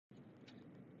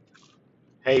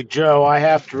Hey, Joe, I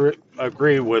have to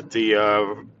agree with the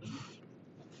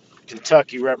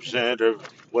Kentucky representative,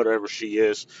 whatever she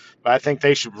is. But I think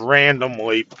they should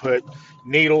randomly put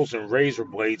needles and razor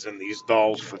blades in these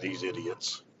dolls for these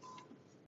idiots.